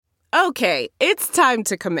Okay, it's time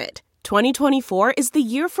to commit. 2024 is the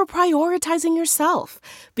year for prioritizing yourself.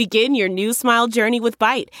 Begin your new smile journey with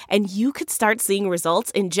Byte, and you could start seeing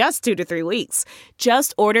results in just 2 to 3 weeks.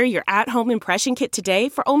 Just order your at-home impression kit today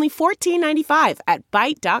for only $14.95 at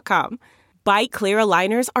Byte.com. Byte Clear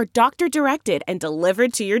aligners are doctor-directed and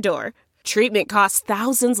delivered to your door. Treatment costs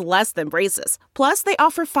thousands less than braces. Plus, they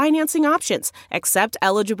offer financing options, accept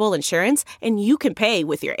eligible insurance, and you can pay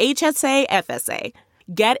with your HSA, FSA.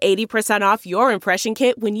 Get 80% off your impression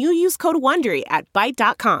kit when you use code WONDERY at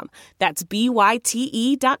Byte.com. That's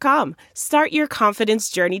BYTE.com. Start your confidence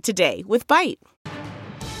journey today with Byte.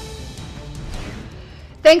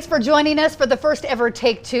 Thanks for joining us for the first ever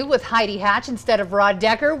Take Two with Heidi Hatch instead of Rod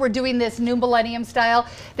Decker. We're doing this new millennium style.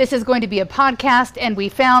 This is going to be a podcast, and we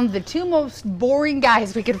found the two most boring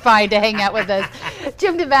guys we could find to hang out with us,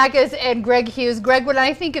 Jim Dabakis and Greg Hughes. Greg, when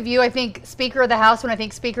I think of you, I think Speaker of the House. When I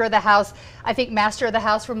think Speaker of the House, I think Master of the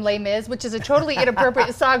House from Les Mis, which is a totally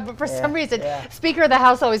inappropriate song, but for some reason, Speaker of the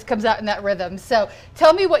House always comes out in that rhythm. So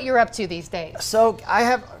tell me what you're up to these days. So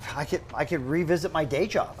I could revisit my day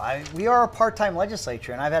job. We are a part-time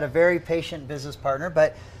legislature, and I've had a very patient business partner,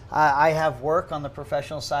 but I have work on the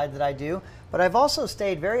professional side that I do. But I've also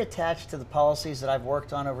stayed very attached to the policies that I've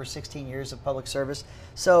worked on over 16 years of public service.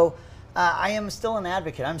 So I am still an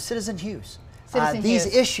advocate. I'm Citizen Hughes.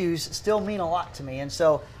 These issues still mean a lot to me, and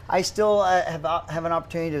so I still have an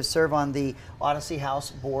opportunity to serve on the Odyssey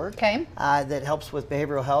House board that helps with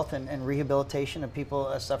behavioral health and rehabilitation of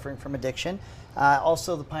people suffering from addiction.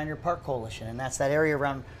 Also the Pioneer Park Coalition, and that's that area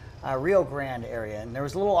around Rio Grande area, and there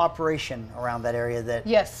was a little operation around that area that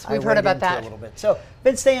we've heard about that a little bit. So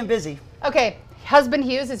been staying busy. Okay, husband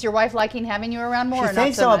Hughes, is your wife liking having you around more? She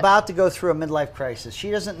thinks I'm about to go through a midlife crisis. She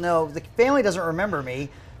doesn't know. The family doesn't remember me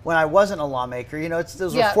when I wasn't a lawmaker. You know,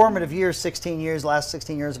 those were formative years, 16 years, last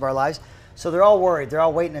 16 years of our lives. So they're all worried. They're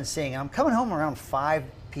all waiting and seeing. And I'm coming home around 5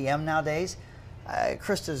 p.m. nowadays.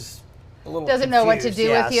 Krista's a little doesn't confused. know what to do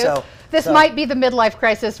with you. So this might be the midlife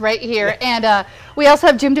crisis right here. And we also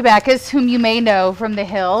have Jim Dabakis, whom you may know from The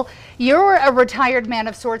Hill. You're a retired man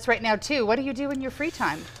of sorts right now, too. What do you do in your free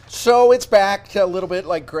time? So it's back a little bit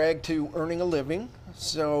like Greg to earning a living.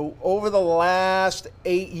 So over the last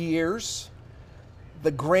 8 years,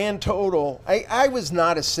 the grand total, I was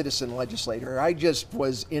not a citizen legislator. I just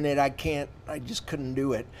was in it. I just couldn't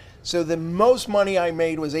do it. So the most money I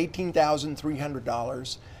made was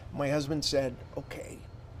 $18,300. My husband said, okay,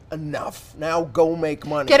 enough. Now go make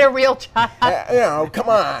money. Get a real job. Come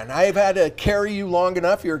on. I've had to carry you long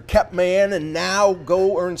enough. You're a kept man, and now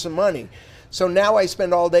go earn some money. So now I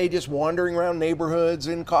spend all day just wandering around neighborhoods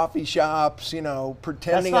and coffee shops,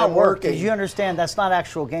 pretending I'm working. Because you understand that's not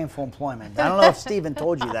actual gainful employment. I don't know if Stephen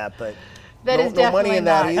told you that, but that is definitely money in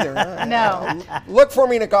not. that either. No. Look for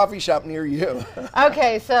me in a coffee shop near you.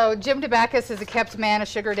 Okay, so Jim Dabakis is a kept man, a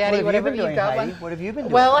sugar daddy, whatever you've got. Heidi? What have you been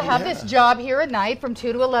doing? Well, I have this job here at night from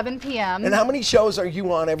 2 to 11 p.m. And how many shows are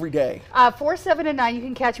you on every day? 4, 7, and 9, you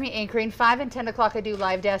can catch me anchoring. 5 and 10 o'clock, I do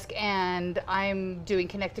Live Desk, and I'm doing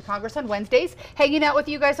Connect to Congress on Wednesdays, hanging out with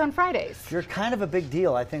you guys on Fridays. You're kind of a big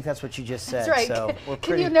deal. I think that's what you just said. That's right. So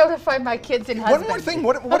Can you notify my kids and husband?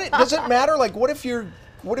 One more thing. Does it matter? Like, what if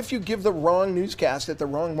you give the wrong newscast at the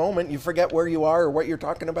wrong moment? You forget where you are or what you're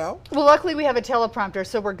talking about? Well, luckily we have a teleprompter,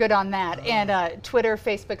 so we're good on that. And Twitter,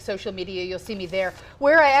 Facebook, social media, you'll see me there.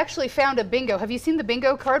 Where I actually found a bingo. Have you seen the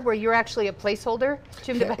bingo card where you're actually a placeholder,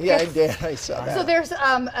 Jim Dabakis? Yeah, I did. I saw that. So there's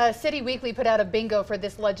City Weekly put out a bingo for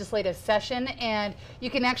this legislative session, and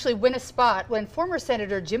you can actually win a spot when former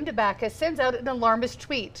Senator Jim Dabakis sends out an alarmist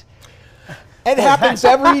tweet. It happens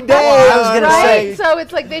every day. Well, I was going to say. So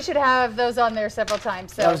it's like they should have those on there several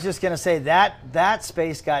times. So I was just going to say that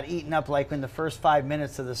space got eaten up like in the first 5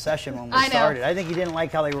 minutes of the session when we started. I think he didn't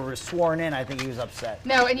like how they were sworn in. I think he was upset.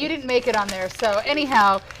 No, and you didn't make it on there. So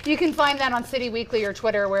anyhow, you can find that on City Weekly or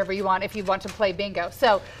Twitter or wherever you want if you want to play bingo.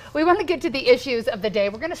 So we want to get to the issues of the day.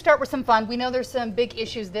 We're going to start with some fun. We know there's some big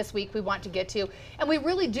issues this week we want to get to. And we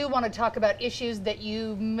really do want to talk about issues that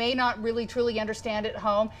you may not really truly understand at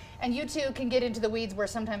home. And you two can get into the weeds where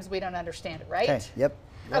sometimes we don't understand it, right? Okay, yep.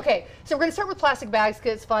 Okay, so we're going to start with plastic bags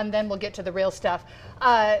because it's fun, then we'll get to the real stuff.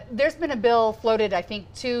 There's been a bill floated, I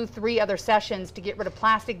think, 2, 3 other sessions to get rid of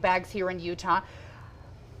plastic bags here in Utah.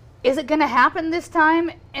 Is it going to happen this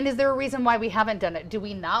time? And is there a reason why we haven't done it? Do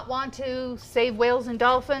we not want to save whales and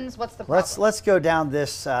dolphins? What's the problem? Let's go down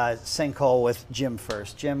this sinkhole with Jim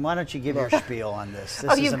first. Jim, why don't you give your spiel on this?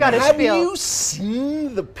 You've got a Have spiel. you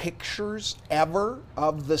seen the pictures ever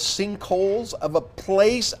of the sinkholes of a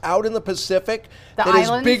place out in the Pacific that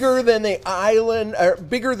is bigger than the island, or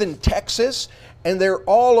bigger than Texas? and they're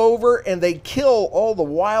all over, and they kill all the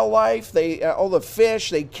wildlife, all the fish,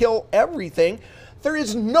 they kill everything. There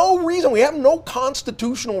is no reason, we have no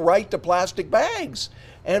constitutional right to plastic bags.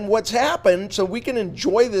 And what's happened, so we can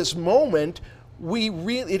enjoy this moment,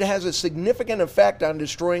 it has a significant effect on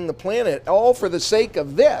destroying the planet, all for the sake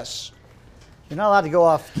of this. You're not allowed to go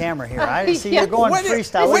off camera here. I see you're going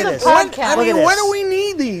freestyle. Look Look at at this. this. I mean, what do we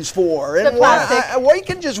need these for? And plastic. we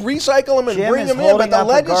can just recycle them and Jim bring is them in, but holding the up a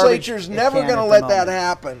garbage legislature's never can going to at the let that moment.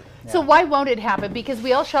 happen. So why won't it happen? Because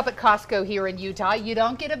we all shop at Costco here in Utah. You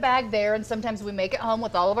don't get a bag there, and sometimes we make it home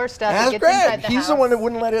with all of our stuff. Ask It gets inside Greg. the He's house. the one that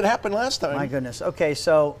wouldn't let it happen last time. My goodness. Okay,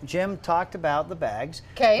 so Jim talked about the bags.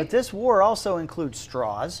 Okay. But this war also includes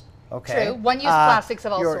straws. Okay. True. One-use plastics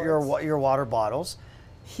of all Your water bottles.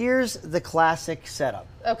 Here's the classic setup.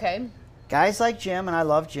 Okay. Guys like Jim, and I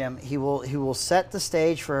love Jim, he will set the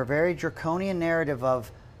stage for a very draconian narrative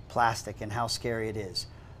of plastic and how scary it is.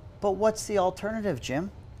 But what's the alternative,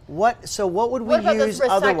 Jim? What would we What about use those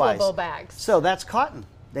otherwise? recyclable bags? So that's cotton.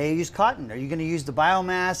 They use cotton. Are you going to use the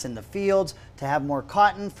biomass in the fields to have more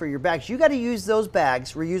cotton for your bags? You got to use those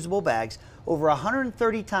bags, reusable bags, over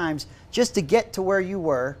 130 times just to get to where you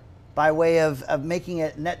were by way of making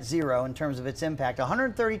it net zero in terms of its impact.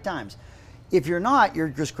 130 times. If you're not, you're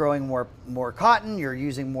just growing more cotton. You're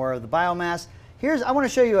using more of the biomass. I want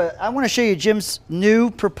to show you Jim's new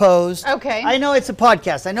proposed. Okay. I know it's a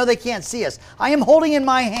podcast. I know they can't see us. I am holding in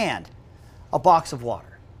my hand a box of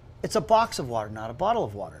water. It's a box of water, not a bottle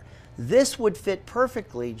of water. This would fit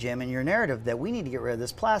perfectly, Jim, in your narrative that we need to get rid of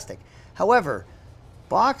this plastic. However,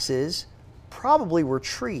 boxes probably were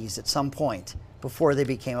trees at some point before they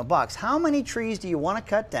became a box. How many trees do you want to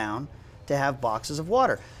cut down to have boxes of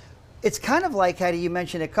water? It's kind of like, Heidi, you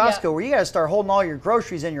mentioned at Costco, where you got to start holding all your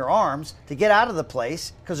groceries in your arms to get out of the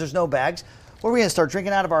place because there's no bags. What are we going to start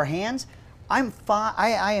drinking out of our hands? I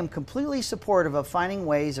am completely supportive of finding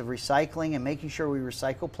ways of recycling and making sure we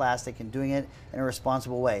recycle plastic and doing it in a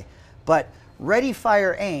responsible way. But ready,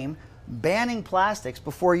 fire, aim, banning plastics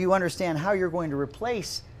before you understand how you're going to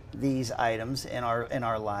replace these items in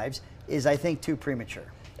our lives is, I think, too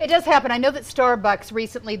premature. It does happen. I know that Starbucks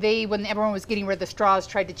recently, when everyone was getting rid of the straws,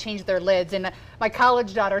 tried to change their lids. And my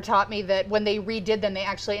college daughter taught me that when they redid them, they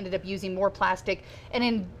actually ended up using more plastic. And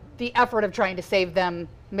in the effort of trying to save them,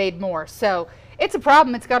 made more. So it's a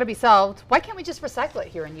problem. It's got to be solved. Why can't we just recycle it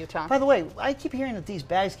here in Utah? By the way, I keep hearing that these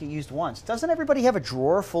bags get used once. Doesn't everybody have a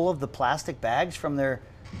drawer full of the plastic bags from the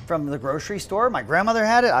grocery store? My grandmother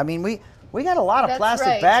had it. I mean, we got a lot of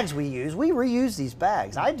plastic bags we use. We reuse these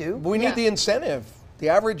bags. I do. We need the incentive. The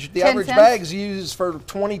average 10 cents? bag's used for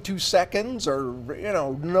 22 seconds or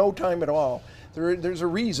no time at all. There's a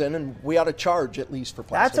reason, and we ought to charge at least for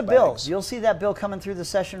plastic That's a bill. bags. You'll see that bill coming through the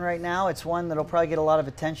session right now. It's one that'll probably get a lot of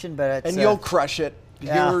attention, but it's you'll crush it.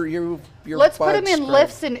 Yeah. Let's put them in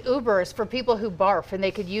Lyfts and Ubers for people who barf, and they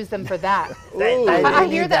could use them for that. I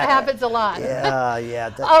hear that happens a lot. Yeah.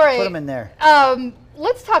 All right. Put them in there.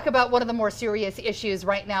 Let's talk about one of the more serious issues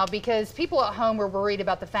right now, because people at home are worried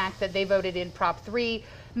about the fact that they voted in Prop 3,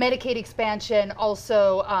 Medicaid expansion,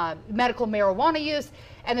 also medical marijuana use,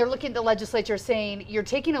 and they're looking at the legislature saying, you're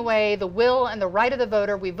taking away the will and the right of the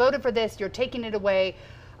voter. We voted for this. You're taking it away.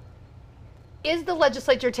 Is the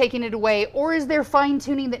legislature taking it away, or is there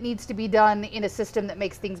fine-tuning that needs to be done in a system that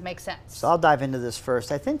makes things make sense? So I'll dive into this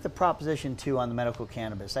first. I think the Proposition 2 on the medical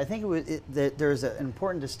cannabis, I think there's an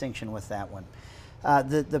important distinction with that one.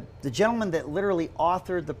 The gentleman that literally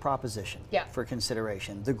authored the proposition for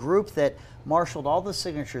consideration, the group that marshaled all the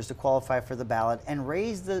signatures to qualify for the ballot and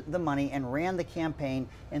raised the money and ran the campaign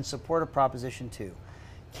in support of Proposition 2,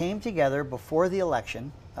 came together before the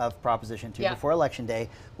election of Proposition 2, before Election Day,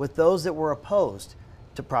 with those that were opposed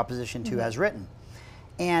to Proposition 2 as written.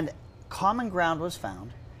 And common ground was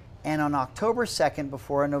found. And on October 2nd,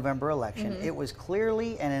 before a November election, it was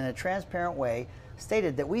clearly and in a transparent way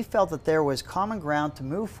stated that we felt that there was common ground to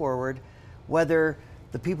move forward, whether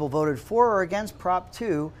the people voted for or against Prop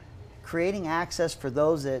 2, creating access for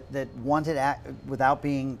those that wanted, without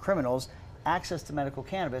being criminals, access to medical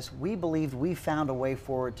cannabis. We believed we found a way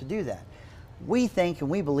forward to do that. We think and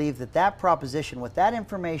we believe that proposition, with that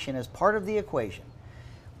information as part of the equation,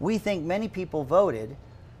 we think many people voted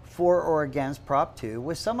for or against Prop 2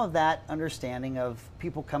 with some of that understanding of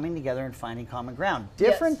people coming together and finding common ground.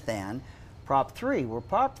 Different than Prop 3, where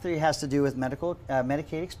Prop 3 has to do with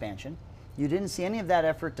Medicaid expansion. You didn't see any of that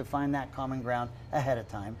effort to find that common ground ahead of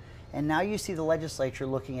time. And now you see the legislature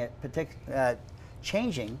looking at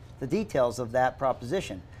changing the details of that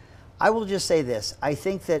proposition. I will just say this. I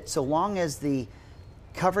think that so long as the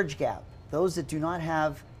coverage gap, those that do not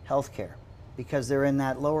have health care because they're in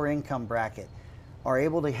that lower income bracket, are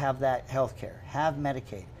able to have that health care, have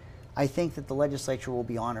Medicaid, I think that the legislature will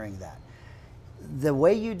be honoring that. The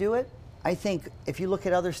way you do it, I think if you look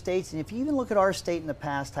at other states, and if you even look at our state in the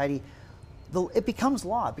past, Heidi, it becomes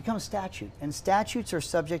law, it becomes statute. And statutes are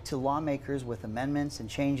subject to lawmakers with amendments and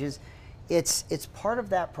changes. It's part of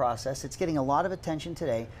that process. It's getting a lot of attention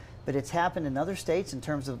today, but it's happened in other states in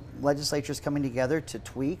terms of legislatures coming together to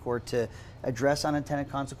tweak or to address unintended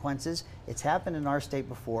consequences. It's happened in our state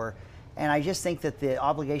before. And I just think that the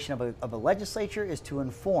obligation of a legislature is to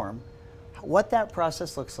inform what that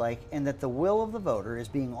process looks like, and that the will of the voter is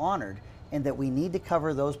being honored, and that we need to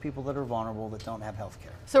cover those people that are vulnerable that don't have health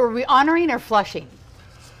care. So are we honoring or flushing?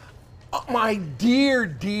 My dear,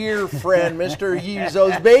 dear friend, Mr. Hughes,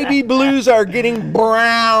 those baby blues are getting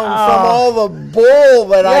brown from all the bull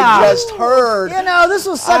that I just heard. You know, this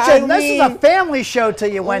was this is a family show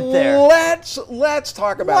till you went there. Let's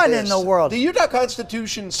talk about this. What in the world? The Utah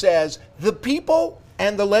Constitution says the people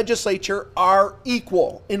and the legislature are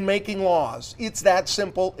equal in making laws. It's that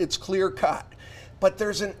simple. It's clear cut. But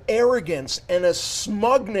there's an arrogance and a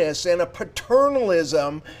smugness and a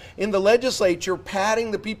paternalism in the legislature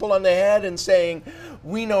patting the people on the head and saying,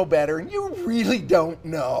 we know better, and you really don't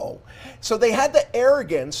know. So they had the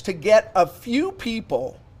arrogance to get a few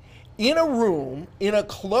people in a room, in a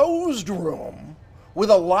closed room,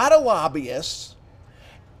 with a lot of lobbyists,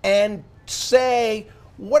 and say,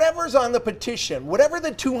 whatever's on the petition, whatever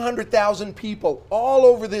the 200,000 people all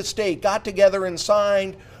over this state got together and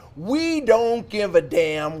signed, we don't give a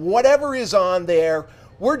damn. Whatever is on there,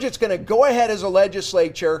 we're just going to go ahead as a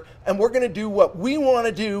legislature, and we're going to do what we want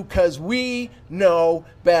to do because we know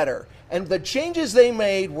better. And the changes they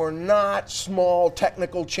made were not small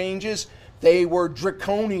technical changes. They were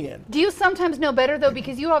draconian. Do you sometimes know better, though?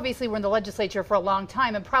 Because you obviously were in the legislature for a long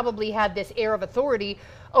time and probably had this air of authority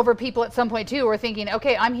over people at some point, too, who are thinking,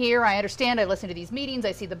 okay, I'm here, I understand, I listen to these meetings,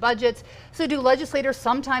 I see the budgets. So do legislators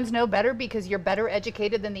sometimes know better because you're better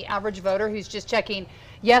educated than the average voter who's just checking,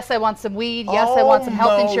 yes, I want some weed, yes, I want some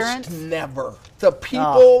health insurance? Almost never. The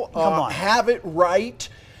people have it right.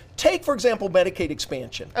 Take, for example, Medicaid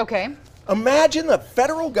expansion. Okay. Imagine the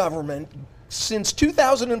federal government since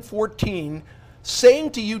 2014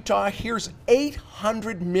 saying to Utah, here's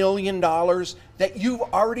 $800 million that you've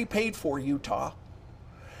already paid for, Utah.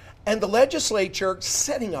 And the legislature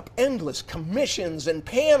setting up endless commissions and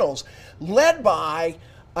panels led by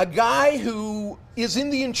a guy who is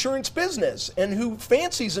in the insurance business and who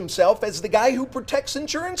fancies himself as the guy who protects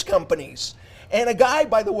insurance companies. And a guy,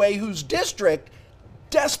 by the way, whose district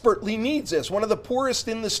desperately needs this, one of the poorest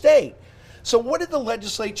in the state. So what did the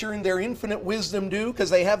legislature in their infinite wisdom do?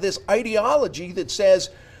 Because they have this ideology that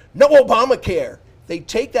says, no Obamacare. They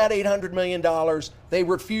take that $800 million, they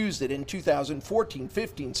refused it in 2014,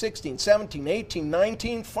 15, 16, 17, 18,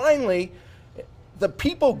 19. Finally, the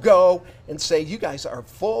people go and say, you guys are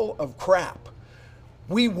full of crap.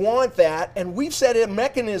 We want that, and we've set a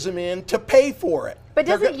mechanism in to pay for it. But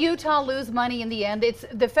doesn't Utah lose money in the end? It's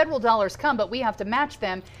the federal dollars come, but we have to match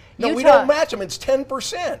them. No, we don't match them. It's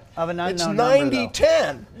 10%. Of an unknown it's number,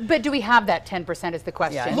 90-10. But do we have that 10% is the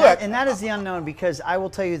question. Yeah, and that is the unknown, because I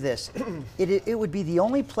will tell you this. It would be the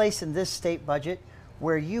only place in this state budget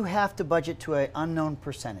where you have to budget to an unknown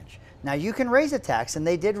percentage. Now, you can raise a tax, and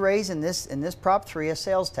they did raise in this Prop 3 a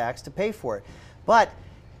sales tax to pay for it. But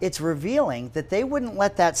it's revealing that they wouldn't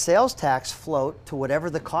let that sales tax float to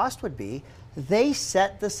whatever the cost would be. They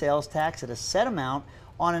set the sales tax at a set amount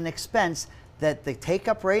on an expense that the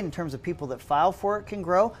take-up rate in terms of people that file for it can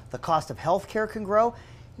grow, the cost of health care can grow.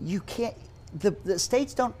 You can't, the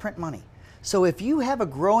states don't print money. So if you have a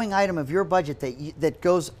growing item of your budget that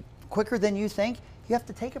goes quicker than you think, you have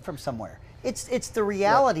to take it from somewhere. It's the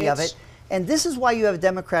reality of it. And this is why you have a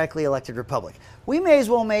democratically elected republic. We may as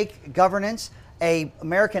well make governance a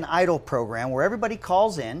American Idol program where everybody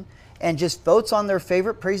calls in and just votes on their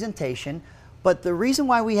favorite presentation. But the reason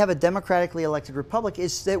why we have a democratically elected republic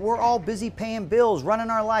is that we're all busy paying bills,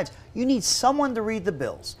 running our lives. You need someone to read the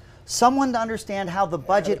bills, someone to understand how the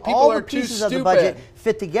budget, all the pieces of the budget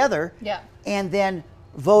fit together, and then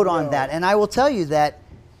vote on that. And I will tell you that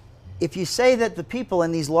if you say that the people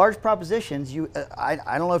in these large propositions, I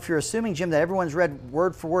don't know if you're assuming, Jim, that everyone's read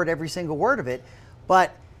word for word every single word of it,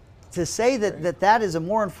 but to say that is a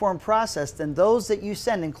more informed process than those that you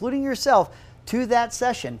send, including yourself, to that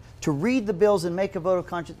session to read the bills and make a vote of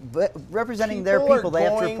conscience, representing their people they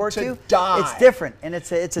have to report to. It's different, and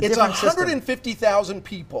it's a different system. It's 150,000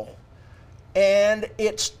 people, and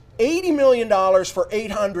it's $80 million for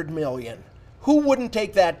 $800 million. Who wouldn't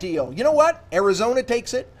take that deal? You know what? Arizona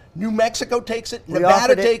takes it. New Mexico takes it.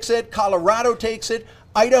 Nevada takes it. Colorado takes it.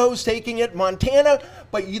 Idaho's taking it, Montana,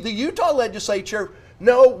 but the Utah legislature,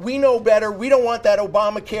 no, we know better. We don't want that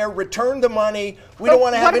Obamacare. Return the money. We don't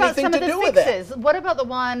want to have anything to do with it. What about the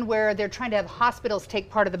one where they're trying to have hospitals take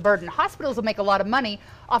part of the burden? Hospitals will make a lot of money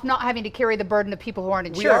off not having to carry the burden of people who aren't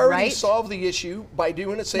insured, right? We already solved the issue by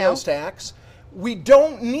doing a sales tax. We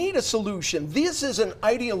don't need a solution. This is an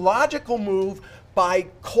ideological move by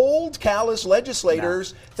cold, callous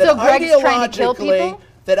legislators that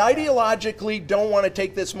ideologically don't want to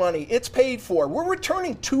take this money. It's paid for. We're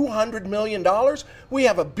returning $200 million. We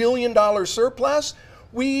have $1 billion surplus.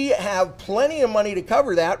 We have plenty of money to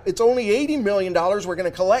cover that. It's only $80 million. We're going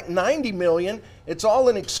to collect $90 million. It's all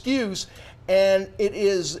an excuse. And it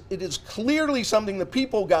is clearly something the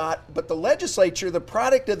people got, but the legislature, the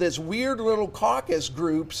product of this weird little caucus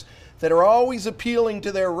groups that are always appealing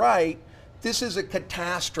to their right, this is a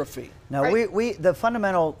catastrophe. No, right? the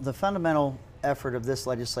fundamental effort of this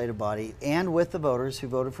legislative body and with the voters who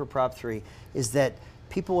voted for Prop 3 is that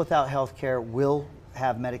people without health care will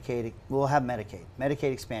have Medicaid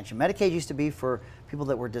expansion. Medicaid used to be for people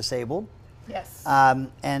that were disabled. Yes.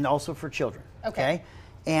 And also for children. Okay.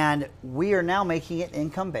 And we are now making it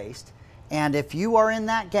income-based. And if you are in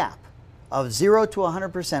that gap of 0 to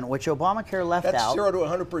 100%, which Obamacare left out. That's 0 to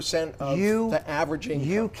 100% of the average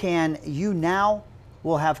income. You now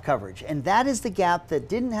will have coverage. And that is the gap that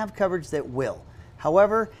didn't have coverage that will.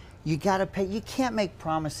 However, you got to pay. You can't make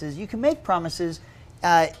promises. You can make promises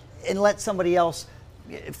and let somebody else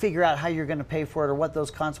figure out how you're going to pay for it or what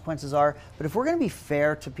those consequences are. But if we're going to be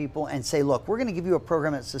fair to people and say, look, we're going to give you a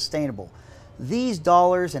program that's sustainable, these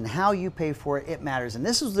dollars and how you pay for it, it matters. And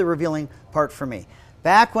this was the revealing part for me.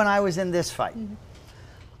 Back when I was in this fight,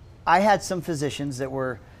 I had some physicians that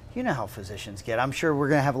were, you know how physicians get. I'm sure we're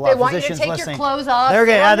going to have a lot of physicians listening. They want you to take your clothes off,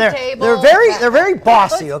 the table. They're very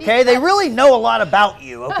bossy, okay? They really know a lot about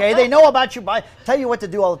you, okay? They know about your body, tell you what to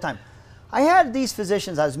do all the time. I had these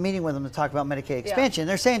physicians, I was meeting with them to talk about Medicaid expansion.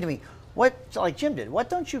 They're saying to me, like Jim did, what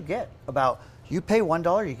don't you get about you pay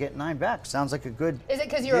 $1, you get 9 back. Sounds like a good Is it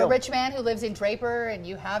because you're a rich man who lives in Draper and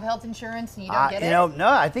you have health insurance and you don't get it? No,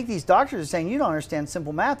 I think these doctors are saying you don't understand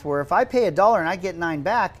simple math, where if I pay $1 and I get 9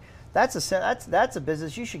 back, that's a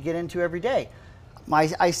business you should get into every day.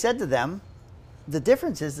 I said to them, the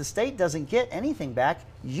difference is the state doesn't get anything back.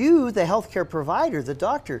 You, the healthcare provider, the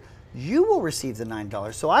doctor, you will receive the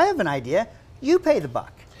 $9. So I have an idea. You pay the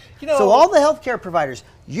buck. So all the healthcare providers,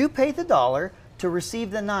 you pay the $1 to receive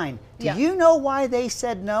the 9. Do you know why they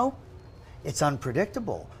said no? It's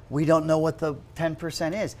unpredictable. We don't know what the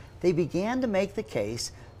 10% is. They began to make the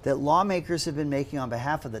case that lawmakers have been making on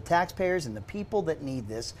behalf of the taxpayers and the people that need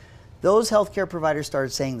this. Those healthcare providers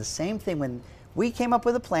started saying the same thing when we came up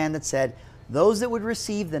with a plan that said those that would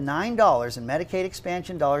receive the $9 in Medicaid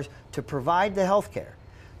expansion dollars to provide the healthcare,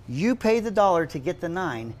 you pay the $1 to get the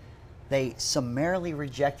 9. They summarily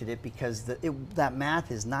rejected it because that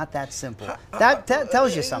math is not that simple. That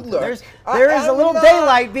tells you something. There is a little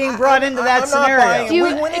daylight being brought into that scenario. Do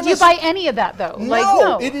you buy any of that, though?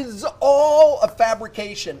 No, it is all a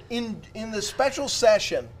fabrication. In the special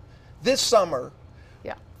session this summer,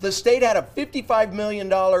 the state had a $55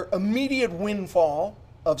 million immediate windfall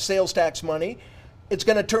of sales tax money. It's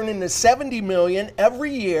going to turn into $70 million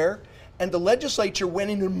every year. And the legislature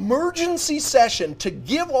went in emergency session to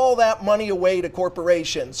give all that money away to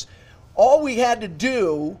corporations. All we had to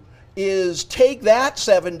do is take that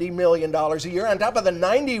 $70 million a year on top of the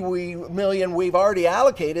 $90 million we've already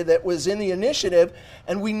allocated that was in the initiative,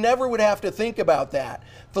 and we never would have to think about that.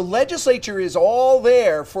 The legislature is all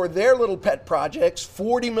there for their little pet projects.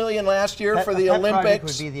 $40 million last year for the Olympics. Project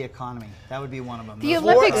would be the economy. That would be one of them. The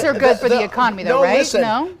Olympics are good for the economy, though, right? Listen,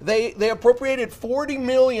 no, they appropriated $40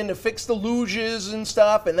 million to fix the luges and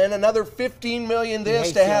stuff, and then another $15 million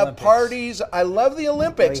to have parties. I love the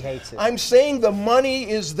Olympics. He hates it. I'm saying the money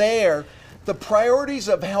is there. The priorities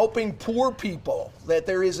of helping poor people that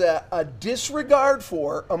there is a disregard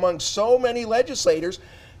for among so many legislators.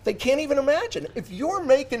 They can't even imagine. If you're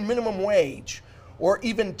making minimum wage or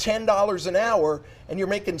even $10 an hour and you're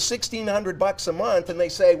making $1,600 a month and they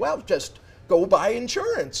say, well, just go buy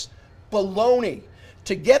insurance. Baloney.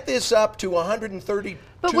 To get this up to 132.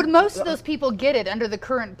 But would most of those people get it under the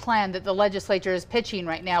current plan that the legislature is pitching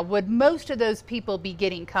right now? Would most of those people be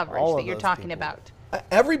getting coverage that you're talking about?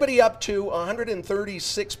 Everybody up to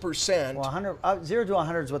 136%. Well, 0 to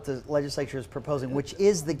 100 is what the legislature is proposing, which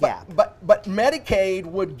is the gap. But Medicaid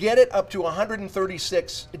would get it up to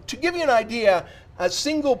 136. To give you an idea, a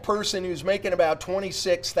single person who's making about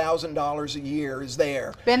 $26,000 a year is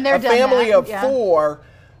there. Been there, a done family that. of 4.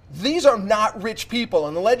 These are not rich people,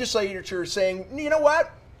 and the legislature is saying, you know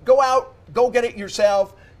what? Go out, go get it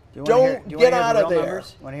yourself. Don't get out of there.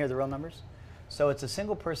 Numbers? You want to hear the real numbers? So it's a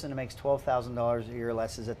single person that makes $12,000 a year or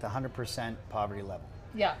less is at the 100% poverty level.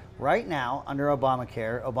 Yeah. Right now, under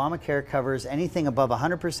Obamacare covers anything above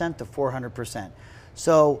 100% to 400%.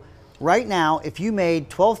 So right now, if you made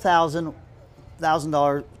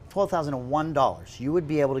 $12,001, you would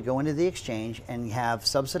be able to go into the exchange and have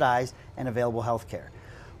subsidized and available health care.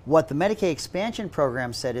 What the Medicaid expansion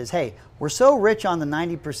program said is, hey, we're so rich on the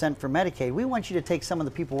 90% for Medicaid, we want you to take some of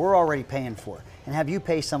the people we're already paying for and have you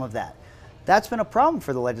pay some of that. That's been a problem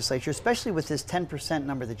for the legislature, especially with this 10%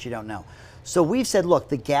 number that you don't know. So we've said, look,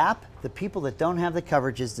 the gap, the people that don't have the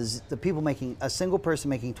coverage is the people making, a single person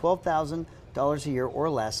making $12,000 a year or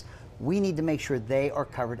less, we need to make sure they are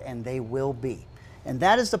covered, and they will be. And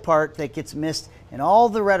that is the part that gets missed in all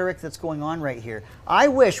the rhetoric that's going on right here. I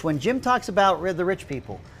wish, when Jim talks about the rich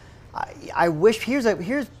people, I wish, here's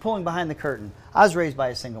pulling behind the curtain. I was raised by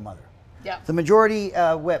a single mother. Yeah. The majority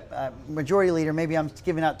majority leader, maybe I'm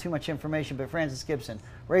giving out too much information, but Frances Gibson,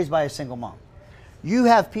 raised by a single mom. You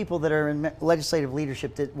have people that are in legislative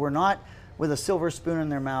leadership that were not with a silver spoon in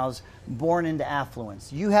their mouths, born into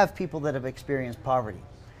affluence. You have people that have experienced poverty.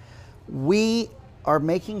 We are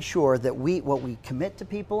making sure that what we commit to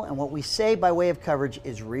people and what we say by way of coverage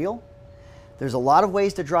is real. There's a lot of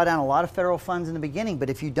ways to draw down a lot of federal funds in the beginning, but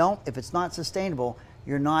if it's not sustainable,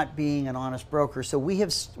 you're not being an honest broker. So we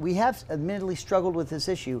have admittedly struggled with this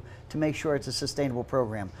issue to make sure it's a sustainable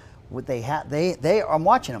program. I'm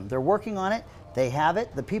watching them. They're working on it. They have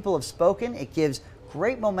it. The people have spoken. It gives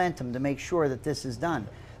great momentum to make sure that this is done.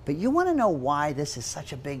 But you want to know why this is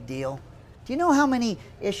such a big deal? Do you know how many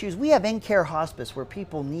issues? We have in-care hospice where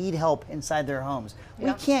people need help inside their homes.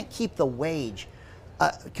 Yeah. We can't keep the wage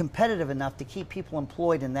competitive enough to keep people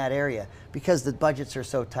employed in that area because the budgets are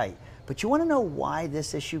so tight. But you want to know why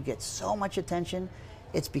this issue gets so much attention?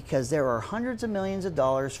 It's because there are hundreds of millions of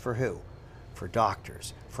dollars for who? For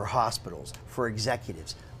doctors, for hospitals, for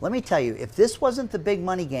executives. Let me tell you, if this wasn't the big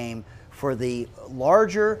money game for the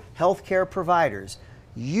larger healthcare providers,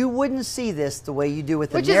 you wouldn't see this the way you do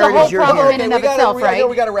with the narratives you're hearing. In and of itself, right?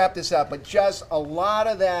 We got to wrap this up, but just a lot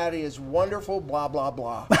of that is wonderful, blah, blah,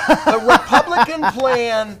 blah. The Republican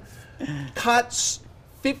plan cuts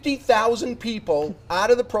 50,000 people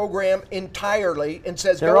out of the program entirely and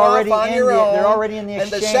says, go off on your own. They're already in the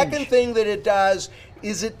exchange. And the second thing that it does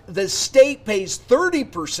is the state pays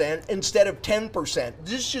 30% instead of 10%.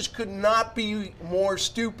 This just could not be more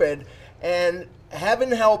stupid, and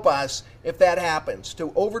heaven help us if that happens,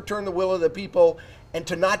 to overturn the will of the people and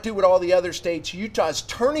to not do what all the other states. Utah's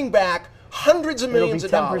turning back hundreds of millions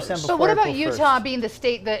of dollars. So what about Utah being the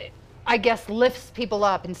state that I guess lifts people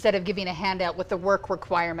up instead of giving a handout with the work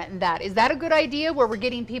requirement and that? Is that a good idea where we're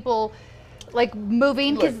getting people like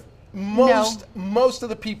moving? Look, most of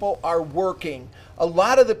the people are working. A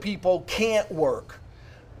lot of the people can't work.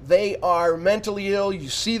 They are mentally ill. You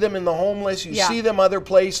see them in the homeless. You see them other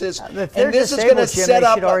places. And this is going to set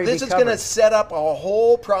up. This is going to set up a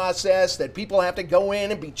whole process that people have to go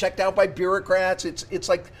in and be checked out by bureaucrats. It's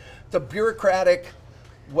like the bureaucratic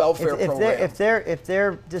welfare program. If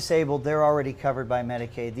they're disabled, they're already covered by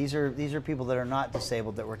Medicaid. These are people that are not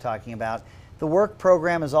disabled that we're talking about. The work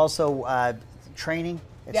program is also training.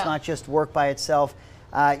 It's not just work by itself.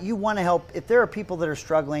 You want to help if there are people that are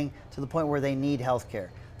struggling to the point where they need health care.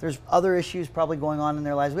 There's other issues probably going on in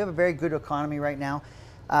their lives. We have a very good economy right now.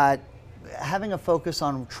 Having a focus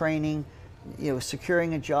on training,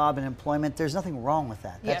 securing a job and employment, there's nothing wrong with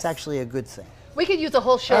that. That's actually a good thing. We could use a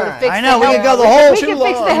whole show to fix I know, we could go the whole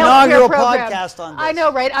inaugural podcast on this. I know,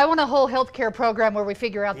 right? I want a whole healthcare program where we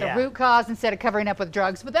figure out the root cause instead of covering up with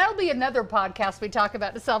drugs. But that'll be another podcast we talk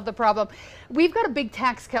about to solve the problem. We've got a big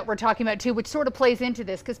tax cut we're talking about too, which sort of plays into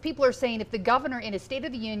this, because people are saying if the governor in his State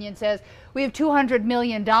of the Union says, we have $200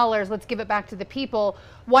 million, let's give it back to the people,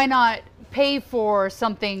 why not pay for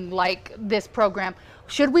something like this program?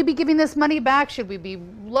 Should we be giving this money back? Should we be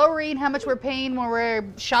lowering how much we're paying when we're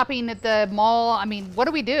shopping at the mall? I mean, what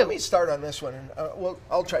do we do? Let me start on this one. Well,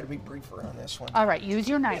 I'll try to be briefer on this one. All right, use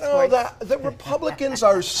your nice voice. The Republicans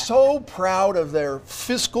are so proud of their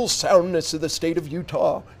fiscal soundness of the state of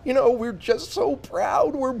Utah. We're just so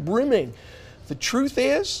proud. We're brimming. The truth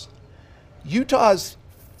is, Utah's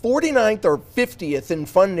 49th or 50th in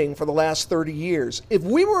funding for the last 30 years. If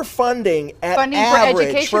we were funding at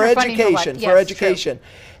average for education,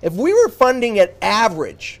 if we were funding at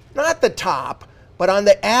average, not the top, but on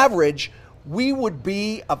the average, we would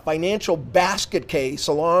be a financial basket case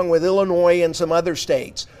along with Illinois and some other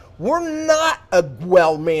states. We're not a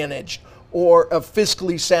well-managed or a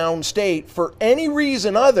fiscally sound state for any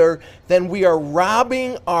reason other than we are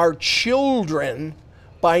robbing our children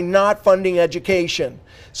by not funding education.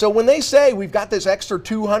 So when they say we've got this extra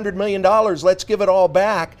 $200 million, let's give it all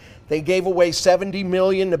back, they gave away $70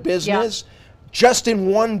 million to business just in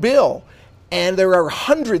one bill. And there are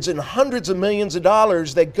hundreds and hundreds of millions of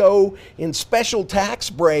dollars that go in special tax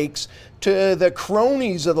breaks to the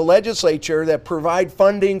cronies of the legislature that provide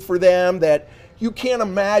funding for them that you can't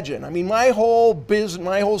imagine. I mean, my whole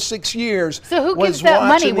 6 years. So who was gives that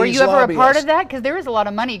money? watching Were these you ever a part lobbyists. of that? Because there is a lot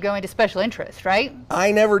of money going to special interest, right?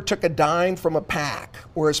 I never took a dime from a PAC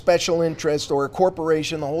or a special interest or a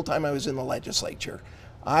corporation the whole time I was in the legislature.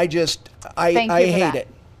 I hate it.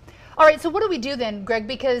 All right, so what do we do then, Greg?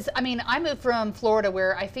 Because, I mean, I moved from Florida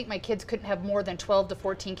where I think my kids couldn't have more than 12 to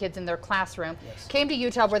 14 kids in their classroom. Yes. Came to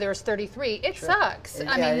Utah where there was 33. It sucks.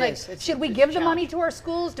 I Yeah, mean, like, should we give the money to our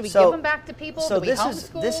schools? Do we give them back to people? So do we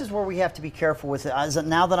homeschool? this is where we have to be careful with it.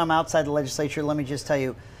 Now that I'm outside the legislature, let me just tell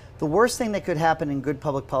you, the worst thing that could happen in good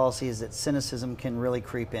public policy is that cynicism can really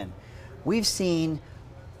creep in. We've seen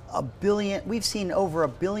over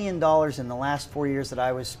 $1 billion in the last 4 years that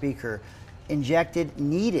I was speaker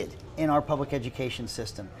needed in our public education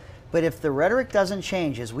system. But if the rhetoric doesn't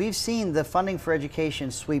change, as we've seen the funding for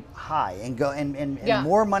education sweep high and go and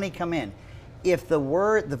more money come in, if the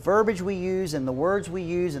verbiage we use and the words we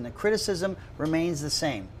use and the criticism remains the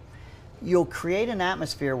same, you'll create an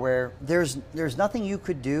atmosphere where there's nothing you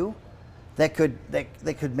could do that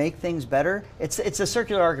could make things better. It's a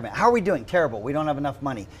circular argument. How are we doing? Terrible. We don't have enough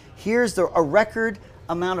money. Here's a record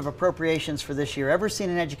amount of appropriations for this year ever seen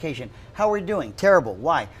in education. How are we doing? Terrible.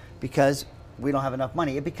 Why? Because we don't have enough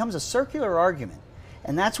money. It becomes a circular argument,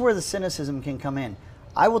 and that's where the cynicism can come in.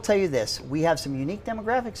 I will tell you this: we have some unique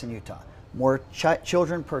demographics in Utah. More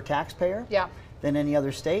children per taxpayer than any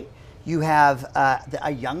other state. You have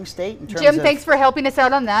a young state in terms Jim, of... thanks for helping us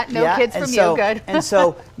out on that. No kids from you. Good. And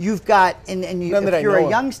so you've got, if you're a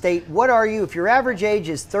young state, what are you? If your average age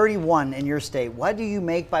is 31 in your state, what do you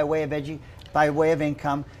make by way of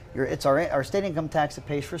income? It's our state income tax that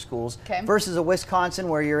pays for schools versus a Wisconsin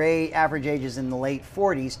where your average age is in the late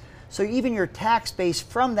 40s. So even your tax base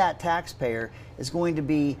from that taxpayer is going to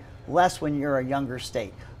be less when you're a younger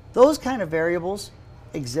state. Those kind of variables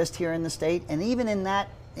exist here in the state, and even in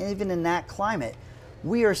that climate,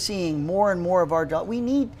 we are seeing more and more of our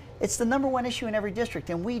it's the number one issue in every district,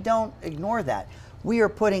 and we don't ignore that. We are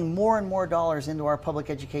putting more and more dollars into our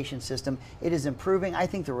public education system. It is improving. I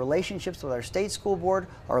think the relationships with our state school board,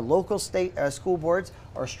 our local state school boards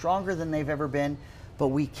are stronger than they've ever been. But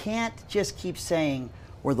we can't just keep saying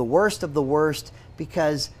we're the worst of the worst,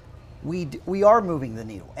 because we are moving the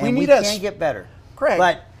needle, and we can get better. Craig,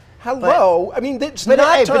 but I mean, it's not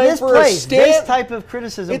time for this type of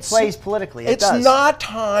criticism plays politically. It's not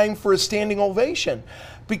time for a standing ovation.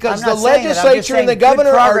 Because the legislature legislature and the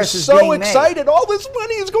governor are so excited. All this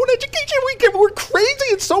money is going to education. We're crazy.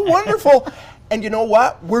 It's so wonderful. And you know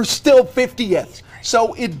what? We're still 50th.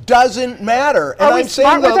 So it doesn't matter. And Are we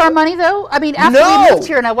smart with our money, though? I mean, after we moved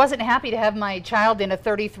here and I wasn't happy to have my child in a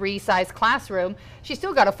 33-size classroom, she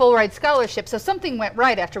still got a full-ride scholarship. So something went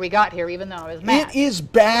right after we got here, even though I was mad. It is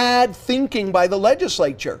bad thinking by the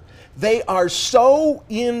legislature. They are so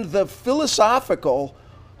in the philosophical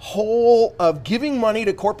hole of giving money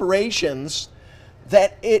to corporations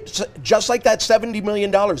that it's just like that $70 million.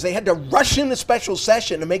 They had to rush in the special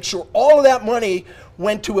session to make sure all of that money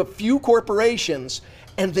went to a few corporations,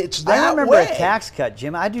 and it's that way. I remember a tax cut,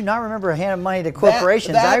 Jim. I do not remember handing money to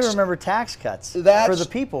corporations. I remember tax cuts for the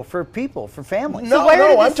people, for families. No,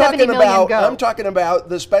 I'm talking about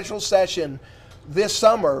the special session this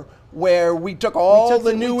summer, where we took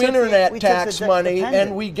the new internet tax money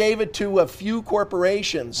and we gave it to a few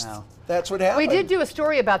corporations. Wow. That's what happened. We did do a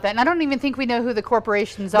story about that, and I don't even think we know who the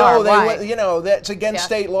corporations are. No, that's against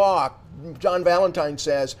state law. John Valentine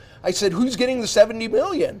says. I said, who's getting the $70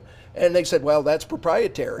 million? And they said, well, that's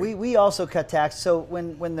proprietary. We also cut tax. So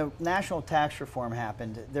when the national tax reform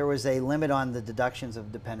happened, there was a limit on the deductions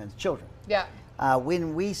of dependent children. Yeah.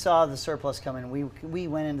 When we saw the surplus come in, we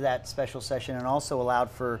went into that special session and also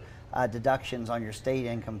allowed for deductions on your state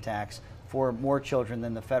income tax for more children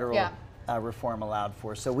than the federal reform allowed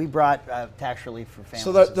for. So we brought tax relief for families.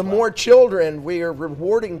 So the more children, we are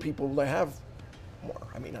rewarding people to have more.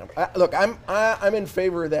 I mean, look, I'm in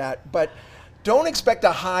favor of that, but don't expect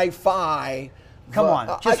a high-fi. Come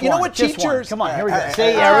on, you know what, teachers? Come on, here we go.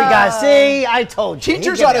 See, I told you.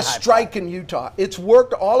 Teachers ought to strike in Utah. It's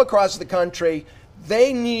worked all across the country.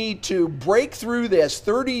 They need to break through this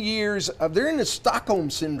 30 years of, they're in the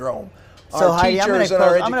Stockholm syndrome. So Heidi, I'm going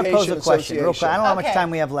to pose a question real quick. I don't know how much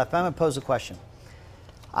time we have left, but I'm going to pose a question.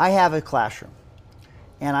 I have a classroom,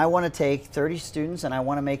 and I want to take 30 students and I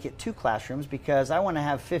want to make it 2 classrooms because I want to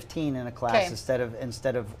have 15 in a class instead of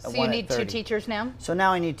So one you at need 30. 2 teachers now? So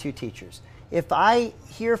now I need 2 teachers. If I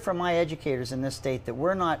hear from my educators in this state that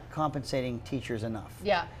we're not compensating teachers enough,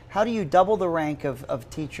 how do you double the rank of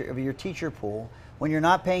your teacher pool when you're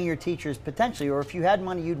not paying your teachers potentially, or if you had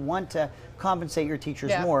money you'd want to compensate your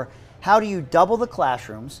teachers more? How do you double the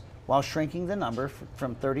classrooms while shrinking the number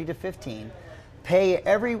from 30 to 15? Pay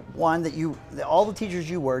everyone all the teachers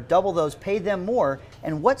you were, double those, pay them more.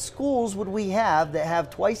 And what schools would we have that have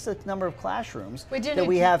twice the number of classrooms that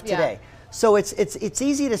we have today? So it's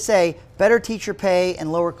easy to say better teacher pay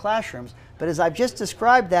and lower classrooms, but as I've just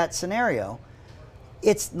described that scenario,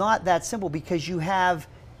 it's not that simple because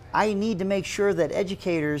I need to make sure that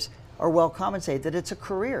educators are well compensated, that it's a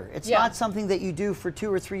career. It's not something that you do for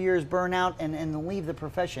 2 or 3 years, burn out, and leave the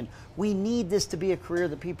profession. We need this to be a career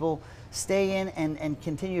that people stay in and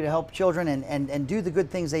continue to help children and do the good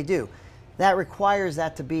things they do. That requires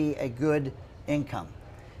that to be a good income.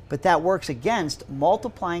 But that works against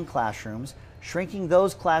multiplying classrooms, shrinking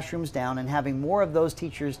those classrooms down, and having more of those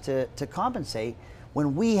teachers to compensate.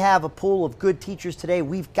 When we have a pool of good teachers today,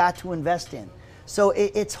 we've got to invest in. So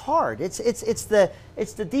it's hard. It's the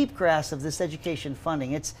deep grass of this education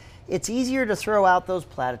funding. It's easier to throw out those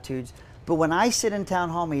platitudes, but when I sit in town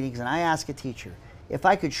hall meetings and I ask a teacher, if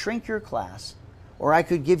I could shrink your class, or I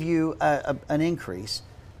could give you an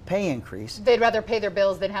pay increase, they'd rather pay their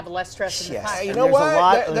bills than have less stress in the pocket. You know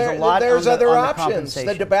what? There's other options.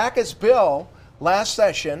 The Dabakis bill last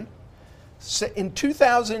session in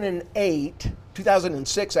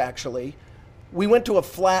 2006 actually, we went to a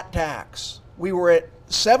flat tax. We were at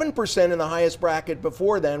 7% in the highest bracket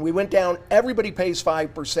before then. We went down, everybody pays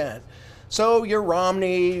 5%. So your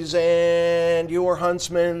Romneys and your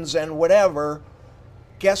Huntsmans and whatever,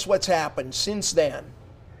 guess what's happened since then?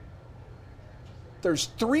 There's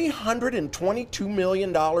 $322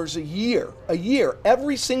 million a year,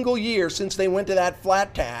 every single year since they went to that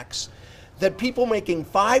flat tax, that people making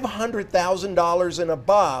 $500,000 and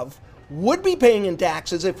above would be paying in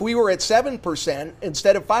taxes if we were at 7%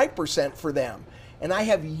 instead of 5% for them. And I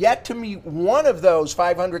have yet to meet one of those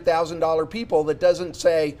 $500,000 people that doesn't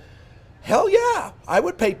say, hell yeah, I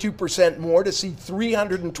would pay 2% more to see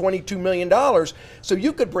 $322 million. So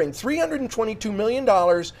you could bring $322 million,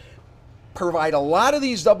 provide a lot of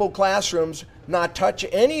these double classrooms, not touch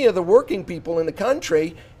any of the working people in the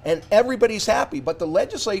country, and everybody's happy. But the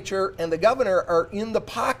legislature and the governor are in the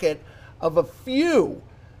pocket of a few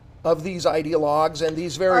of these ideologues and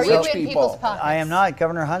these very rich people. I am not.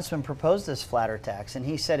 Governor Huntsman proposed this flatter tax, and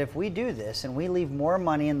he said if we do this and we leave more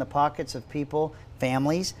money in the pockets of people,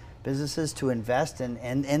 families, businesses to invest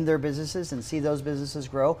in their businesses and see those businesses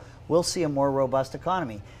grow, we'll see a more robust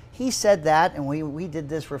economy. He said that, and we did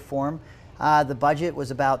this reform. The budget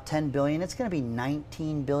was about $10 billion. It's going to be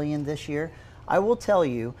 $19 billion this year. I will tell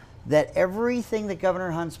you that everything that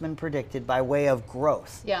Governor Huntsman predicted by way of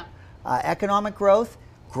growth, economic growth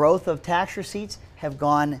of tax receipts have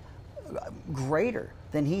gone greater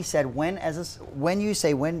than he said. When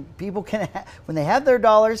people can, when they have their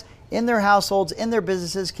dollars in their households, in their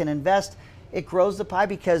businesses, can invest, it grows the pie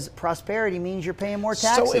because prosperity means you're paying more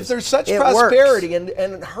taxes. So if there's such prosperity,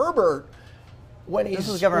 and Herbert, when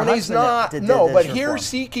he's not, but here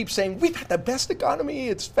he keeps saying, we've had the best economy,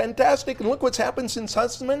 it's fantastic, and look what's happened since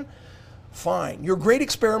Huntsman. Fine, your great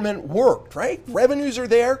experiment worked, right? Revenues are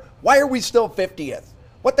there. Why are we still 50th?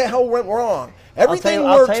 What the hell went wrong? Everything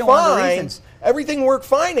worked fine. Everything worked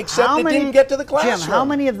fine, except it didn't get to the classroom. Jim, how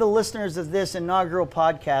many of the listeners of this inaugural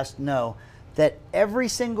podcast know that every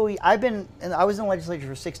single year, I was in the legislature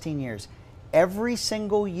for 16 years, every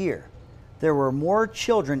single year there were more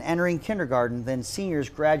children entering kindergarten than seniors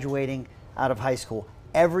graduating out of high school.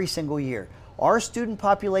 Every single year. Our student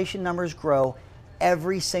population numbers grow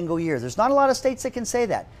every single year. There's not a lot of states that can say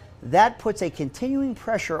that. That puts a continuing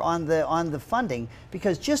pressure on the funding,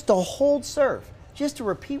 because just to hold serve, just to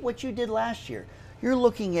repeat what you did last year, you're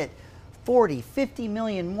looking at 40, 50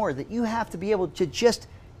 million more that you have to be able to just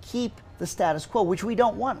keep the status quo, which we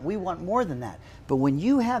don't want. We want more than that. But when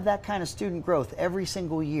you have that kind of student growth every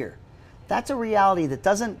single year, that's a reality that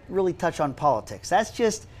doesn't really touch on politics. That's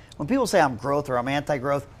just, when people say I'm growth or I'm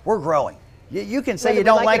anti-growth, we're growing. You can say you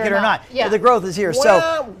don't like it or not. Yeah. The growth is here.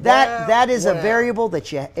 So that is a variable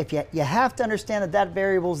that you have to understand that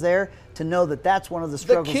variable's there to know that that's one of the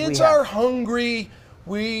struggles we have. The kids are hungry.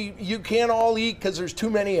 You can't all eat because there's too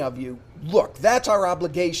many of you. Look, that's our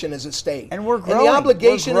obligation as a state. And we're growing. And the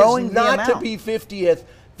obligation is not to be 50th.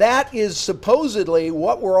 That is supposedly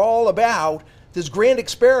what we're all about, this grand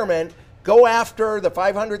experiment, go after the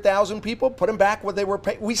 500,000 people, put them back what they were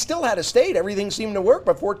paid. We still had a state. Everything seemed to work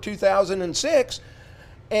before 2006.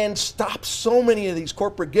 And stop so many of these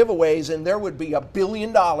corporate giveaways, and there would be $1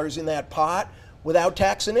 billion in that pot without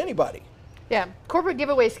taxing anybody. Yeah, corporate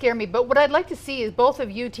giveaways scare me, but what I'd like to see is both of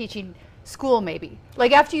you teaching school maybe.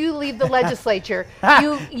 Like after you leave the legislature,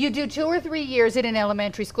 you do 2 or 3 years in an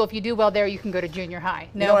elementary school. If you do well there, you can go to junior high.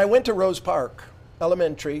 No? You know, I went to Rose Park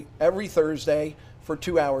Elementary every Thursday for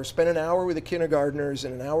 2 hours, spent an hour with the kindergartners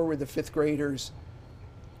and an hour with the 5th graders.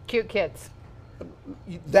 Cute kids.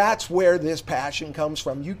 That's where this passion comes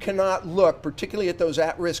from. You cannot look, particularly at those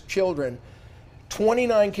at-risk children,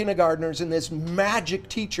 29 kindergartners and this magic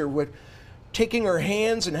teacher with taking her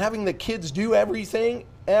hands and having the kids do everything.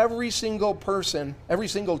 Every single person, every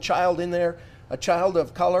single child in there, a child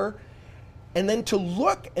of color, and then to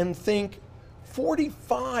look and think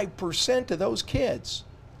 45% of those kids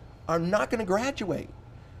are not going to graduate.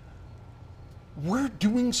 We're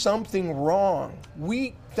doing something wrong.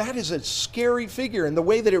 That is a scary figure, and the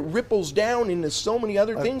way that it ripples down into so many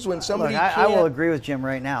other things when somebody Look, I will agree with Jim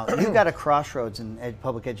right now. You've got a crossroads in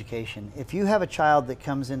public education. If you have a child that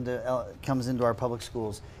comes into our public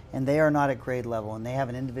schools and they are not at grade level and they have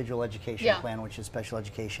an individual education plan, which is special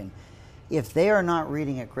education, if they are not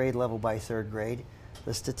reading at grade level by 3rd grade,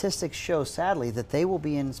 the statistics show, sadly, that they will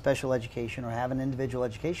be in special education or have an individual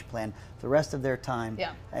education plan the rest of their time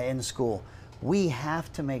in school. We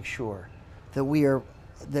have to make sure that we are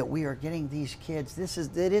getting these kids.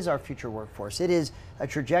 It is our future workforce. It is a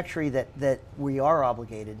trajectory that we are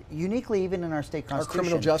obligated, uniquely even in our state constitution. Our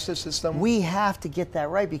criminal justice system. We have to get that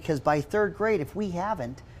right, because by 3rd grade, if we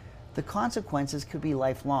haven't, the consequences could be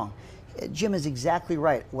lifelong. Jim is exactly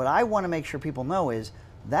right. What I want to make sure people know is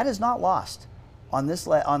that is not lost on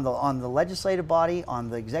the legislative body,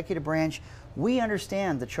 on the executive branch. We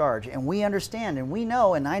understand the charge, and we understand, and we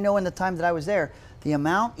know, and I know in the time that I was there, the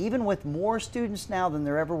amount, even with more students now than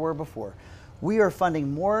there ever were before, we are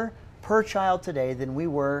funding more per child today than we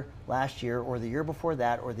were last year or the year before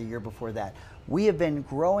that or the year before that. We have been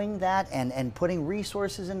growing that and putting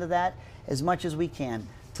resources into that as much as we can.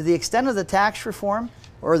 To the extent of the tax reform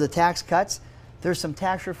or the tax cuts, there's some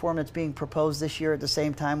tax reform that's being proposed this year at the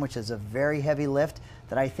same time, which is a very heavy lift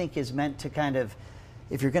that I think is meant to kind of,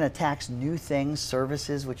 if you're going to tax new things,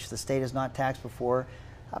 services, which the state has not taxed before,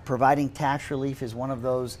 providing tax relief is one of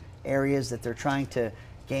those areas that they're trying to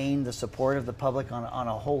gain the support of the public on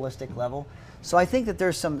a holistic level. So I think that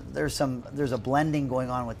there's a blending going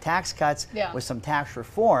on with tax cuts with some tax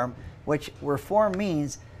reform, which reform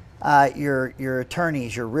means your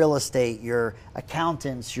attorneys, your real estate, your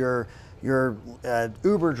accountants, your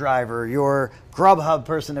Uber driver, your Grubhub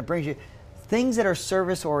person that brings you things that are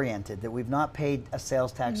service oriented that we've not paid a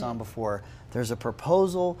sales tax on before. There's a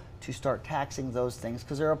proposal to start taxing those things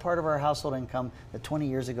because they're a part of our household income that 20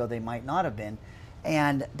 years ago they might not have been.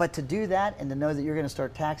 But to do that and to know that you're going to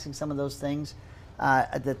start taxing some of those things,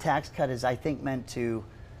 the tax cut is, I think, meant to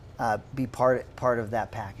be part of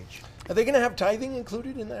that package. Are they going to have tithing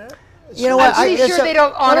included in that? You know what? I'm pretty sure they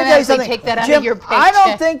don't automatically take that out of your paycheck. I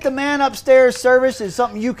don't think the man upstairs service is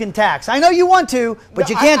something you can tax. I know you want to, but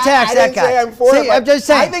you can't tax that guy. I'm for it, I'm just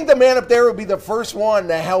saying. I think the man up there would be the first one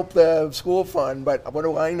to help the school fund, but what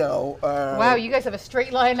do I know? Wow, you guys have a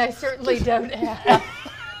straight line I certainly don't have.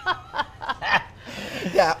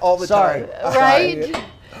 Yeah, all the time. Right?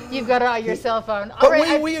 You've got it on your cell phone. But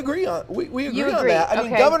we agree on on that. I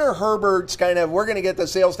mean, Governor Herbert's kind of, we're going to get the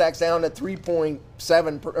sales tax down to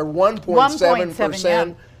 3.7 or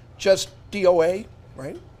 1.7%, just DOA,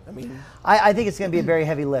 right? I mean, I think it's going to be a very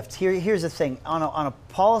heavy lift. Here's the thing: on a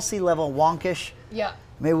policy level, wonkish. Yeah.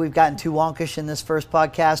 Maybe we've gotten too wonkish in this first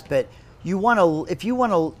podcast, but if you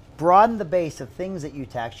want to broaden the base of things that you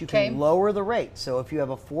tax, you can lower the rate. So if you have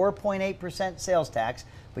a 4.8% sales tax,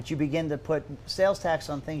 but you begin to put sales tax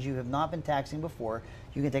on things you have not been taxing before,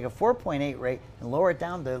 you can take a 4.8 rate and lower it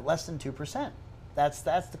down to less than 2%. That's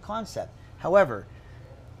the concept. However,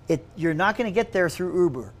 you're not going to get there through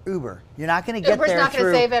Uber. You're not going to get Uber's there not through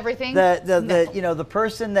going to save everything. The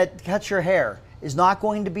person that cuts your hair is not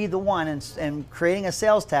going to be the one and creating a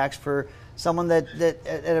sales tax for someone that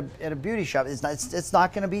at a beauty shop. It's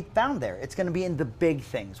not going to be found there. It's going to be in the big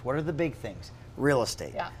things. What are the big things? Real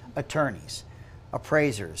estate, attorneys,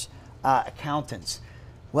 appraisers, accountants.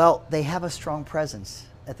 Well, they have a strong presence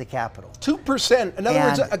at the Capitol. 2%. In other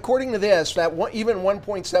words, according to this, even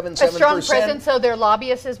 1.77%. A strong presence, so they're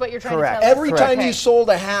lobbyists, is what you're trying to tell us? Every time you sold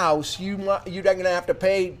a house, you're going to have to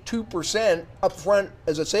pay 2% up front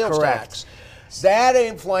as a sales tax. That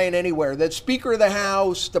ain't flying anywhere. The Speaker of the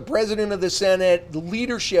House, the President of the Senate, the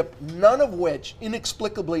leadership, none of which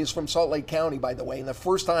inexplicably is from Salt Lake County, by the way. And the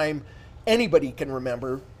first time anybody can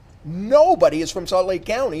remember, nobody is from Salt Lake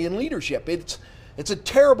County in leadership. It's a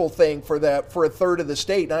terrible thing for a third of the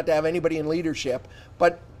state not to have anybody in leadership.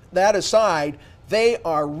 But that aside, they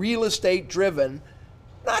are real estate driven,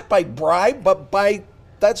 not by bribe, but by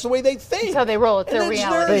that's the way they think. That's how they roll. It's their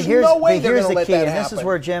reality. There's no way they're going to let that happen. This is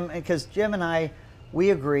where because Jim and I,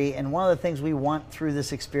 we agree, and one of the things we want through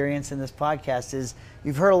this experience in this podcast is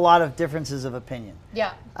you've heard a lot of differences of opinion.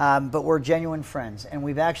 Yeah. But we're genuine friends, and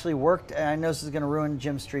we've actually worked, and I know this is going to ruin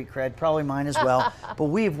Jim's street cred, probably mine as well, but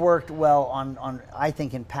we've worked well on, I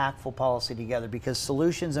think, impactful policy together, because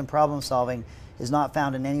solutions and problem solving is not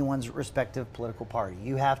found in anyone's respective political party.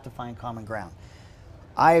 You have to find common ground.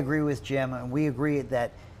 I agree with Jim, and we agree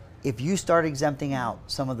that if you start exempting out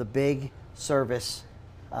some of the big service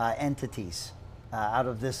entities out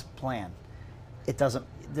of this plan,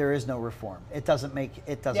 there is no reform. It doesn't make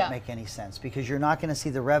any sense, because you're not going to see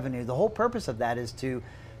the revenue. The whole purpose of that is to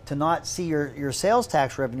not see your sales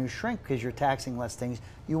tax revenue shrink because you're taxing less things.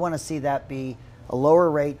 You want to see that be a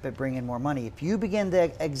lower rate but bring in more money. If you begin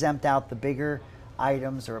to exempt out the bigger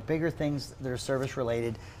items or bigger things that are service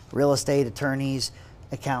related, real estate, attorneys,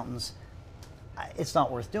 accountants, it's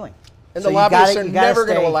not worth doing. And the lobbyists are never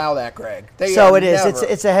going to allow that, Greg. So it is.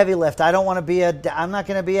 It's a heavy lift. I don't want to be I'm not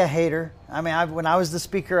going to be a hater. I mean, when I was the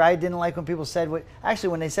speaker, I didn't like when people said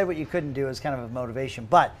when they said what you couldn't do, it was kind of a motivation.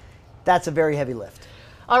 But that's a very heavy lift.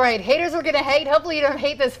 All right, haters are going to hate. Hopefully you don't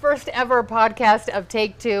hate this first ever podcast of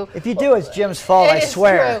Take Two. If you do, it's Jim's fault, I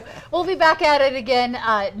swear. True. We'll be back at it again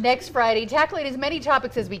next Friday, tackling as many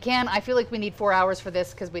topics as we can. I feel like we need 4 hours for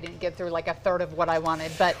this because we didn't get through like a third of what I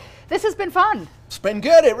wanted. But this has been fun. It's been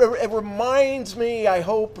good. It reminds me, I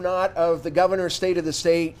hope not, of the Governor's State of the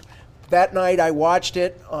State. That night I watched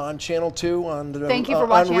it on Channel 2 on the Thank you for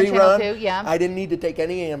watching on Channel 2, yeah. I didn't need to take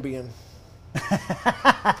any Ambien.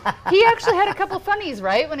 He actually had a couple of funnies,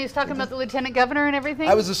 right? When he was talking about the lieutenant governor and everything.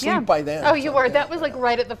 I was asleep by then. Oh, you were. That was like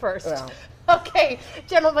right at the first. Yeah. Okay,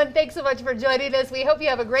 gentlemen, thanks so much for joining us. We hope you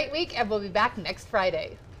have a great week, and we'll be back next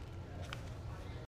Friday.